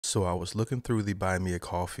So I was looking through the Buy Me a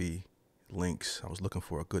Coffee links. I was looking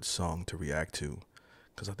for a good song to react to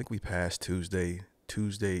because I think we passed Tuesday.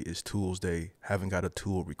 Tuesday is Tools Day. Haven't got a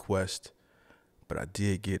Tool request, but I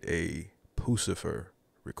did get a Puscifer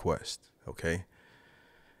request, okay?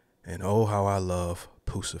 And oh, how I love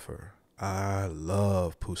Puscifer. I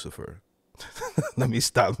love Puscifer. Let me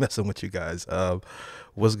stop messing with you guys.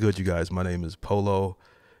 What's good, you guys? My name is Polo,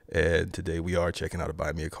 and today we are checking out a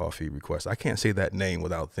Buy Me a Coffee request. I can't say that name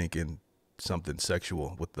without thinking something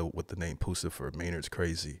sexual with the name Puscifer. Maynard's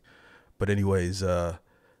crazy. But anyways,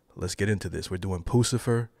 let's get into this. We're doing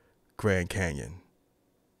Puscifer, Grand Canyon.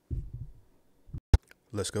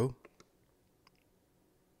 Let's go.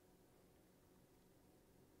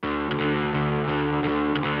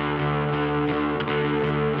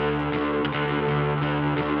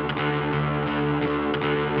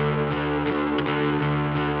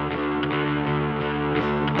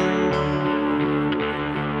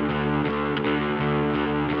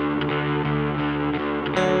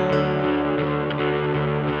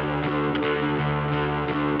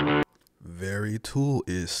 Very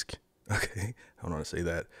Tool-esque. Okay, I don't want to say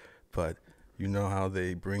that, but you know how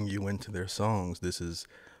they bring you into their songs. This is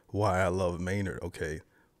why I love Maynard. Okay,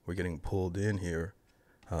 we're getting pulled in here.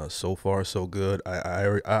 So far, so good.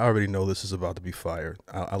 I already know this is about to be fire.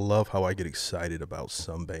 I love how I get excited about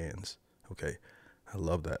some bands. Okay, I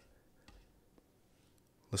love that.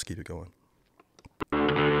 Let's keep it going.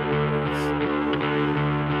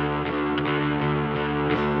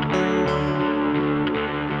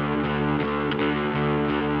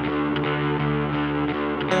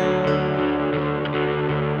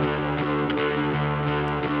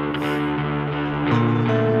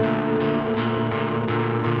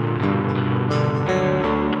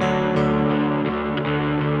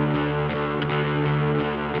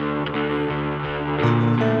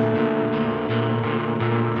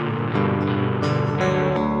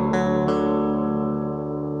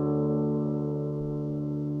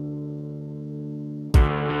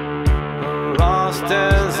 Lost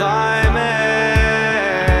as I may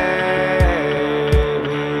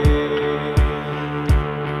be,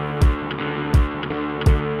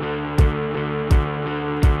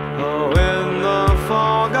 oh, in the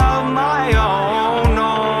fog of my own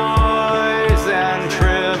noise and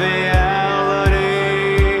triviality,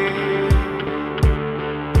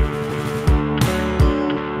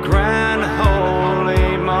 Grand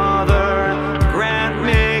Holy Mother, grant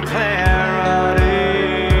me clarity.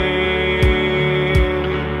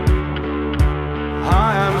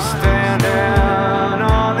 Standing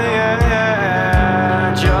on the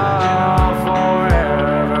edge of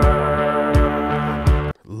forever.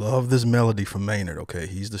 Love this melody from Maynard. Okay,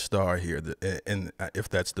 he's the star here. And if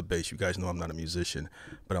that's the bass, you guys know I'm not a musician,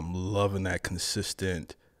 but I'm loving that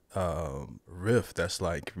consistent riff that's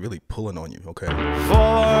like really pulling on you. Okay. Forever.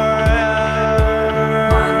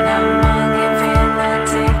 Among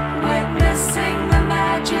infinity, witnessing the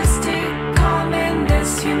majesty, calm in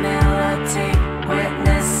this humility.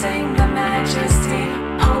 Witnessing the majesty,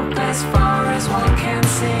 hope as far as one can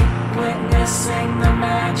see. Witnessing the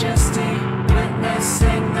majesty,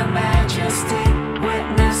 witnessing the majesty,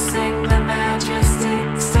 witnessing the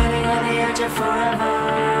majesty, standing on the edge of forever.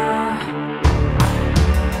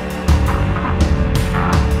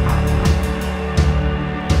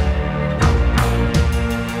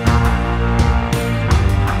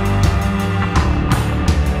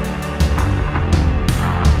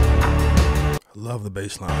 Love the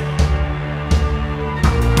bass line.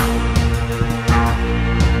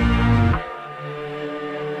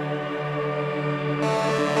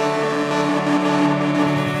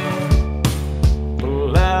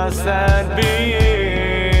 Blessed be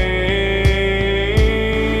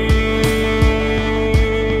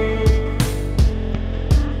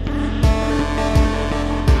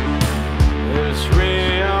this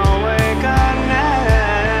reawakening.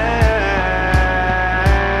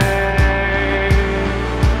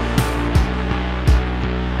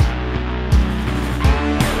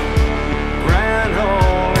 Grand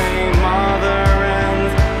Holy Mother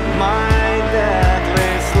ends my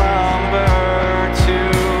deadly slumber to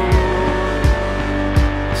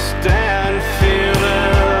stand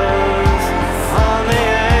fearless on the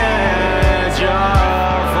edge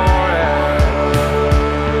of forever.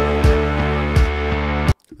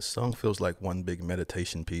 The song feels like one big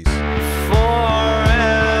meditation piece. Forever.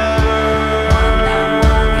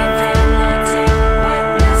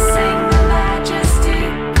 Witnessing the majesty,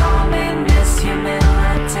 calm in this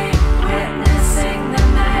humility. Witnessing the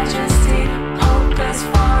majesty, hope as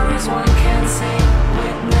far as one can see.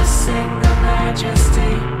 Witnessing the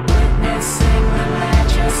majesty, witnessing the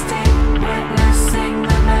majesty, witnessing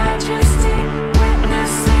the majesty.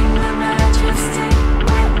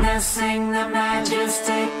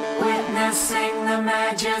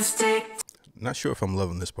 Not sure if I'm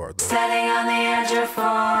loving this part though. Standing on the edge of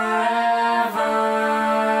forever.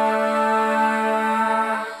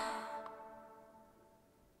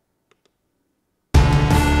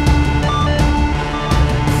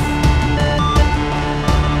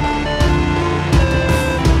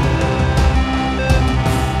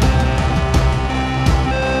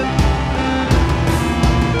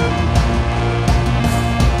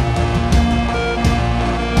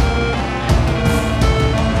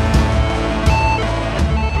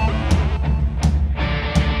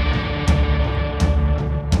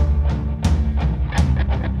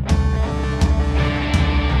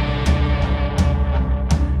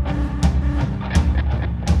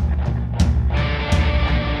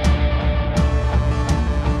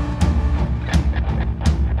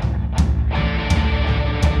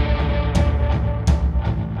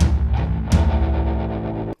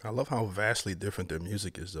 I love how vastly different their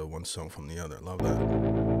music is though, one song from the other. I love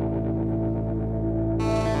that.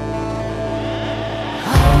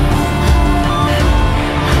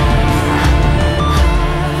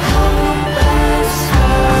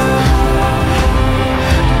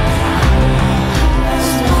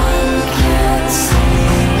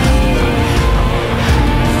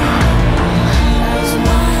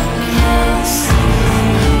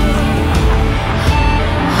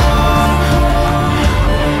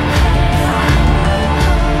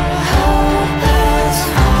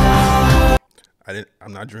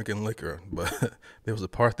 I'm not drinking liquor, but there was a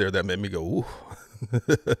part there that made me go, ooh.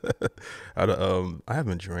 I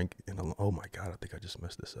haven't drank in a, oh my God, I think I just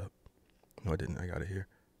messed this up. No, I didn't. I got it here.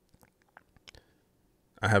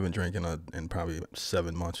 I haven't drank in probably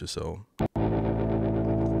 7 months or so.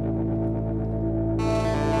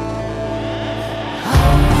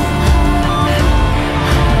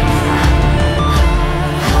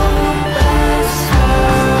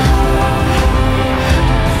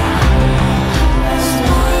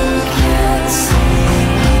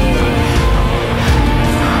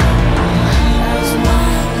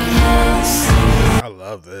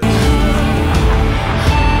 Love this.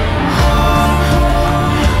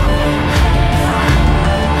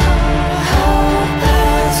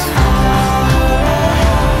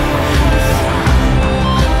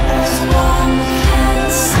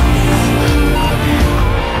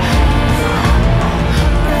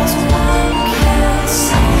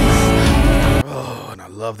 Oh, and I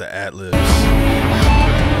love the ad-libs.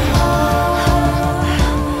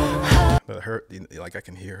 Her, like I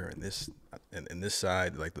can hear her in this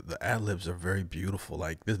side, like the ad-libs are very beautiful.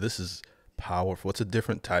 Like this is powerful. It's a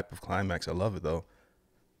different type of climax. I love it though.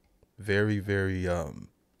 Very, very kind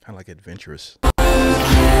of like adventurous.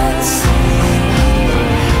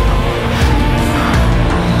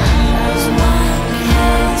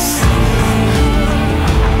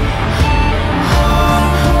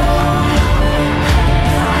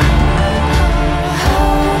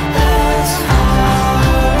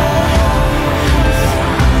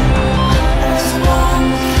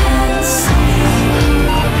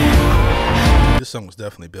 This song was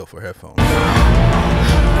definitely built for headphones.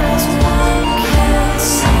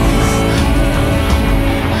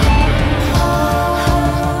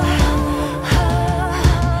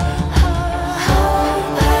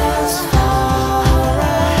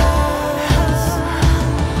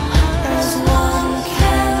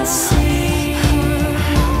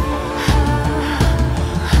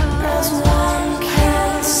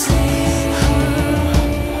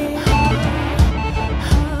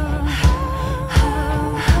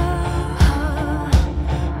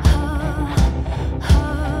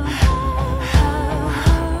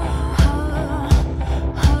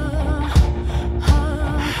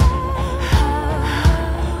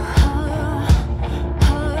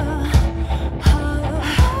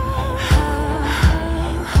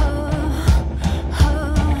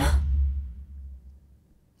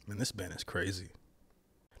 This band is crazy.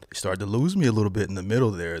 They started to lose me a little bit in the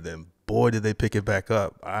middle there. Then, boy, did they pick it back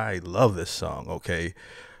up. I love this song, okay?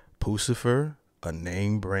 Puscifer, a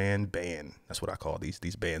name brand band. That's what I call these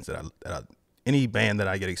bands that I any band that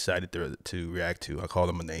I get excited to react to, I call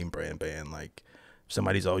them a name brand band. Like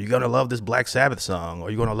somebody's, oh, you're going to love this Black Sabbath song,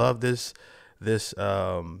 or you're going to love this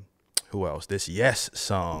who else? This Yes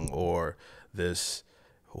song, or this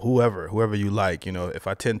whoever you like. You know, if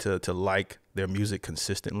I tend to like their music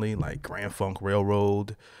consistently, like Grand Funk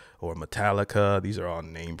Railroad or Metallica, these are all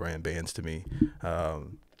name brand bands to me,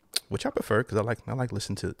 which I prefer because I like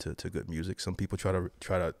listening to good music. Some people try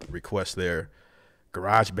to request their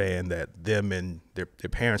garage band that them and their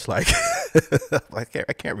parents like. I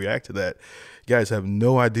can't react to that. You guys have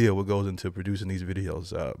no idea what goes into producing these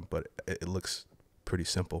videos, but it looks pretty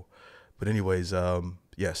simple. But anyways,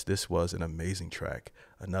 Yes, this was an amazing track.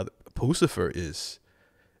 Another Puscifer is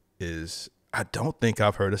I don't think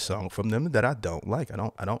I've heard a song from them that I don't like. I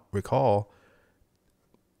don't recall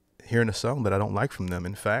hearing a song that I don't like from them.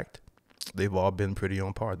 In fact, they've all been pretty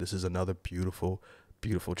on par. This is another beautiful,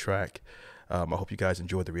 beautiful track. I hope you guys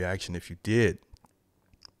enjoyed the reaction. If you did,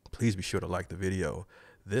 please be sure to like the video.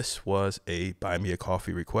 This was a buy me a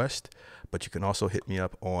coffee request, but you can also hit me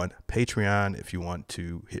up on Patreon if you want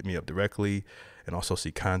to hit me up directly and also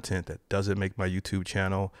see content that doesn't make my YouTube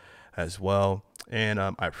channel as well. And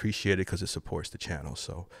I appreciate it because it supports the channel.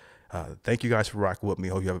 So thank you guys for rocking with me.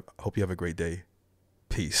 Hope you have a great day.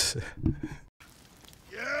 Peace.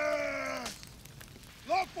 Yeah!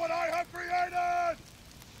 Look what I have created!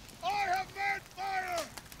 I have made fire!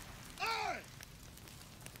 I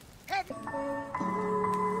have...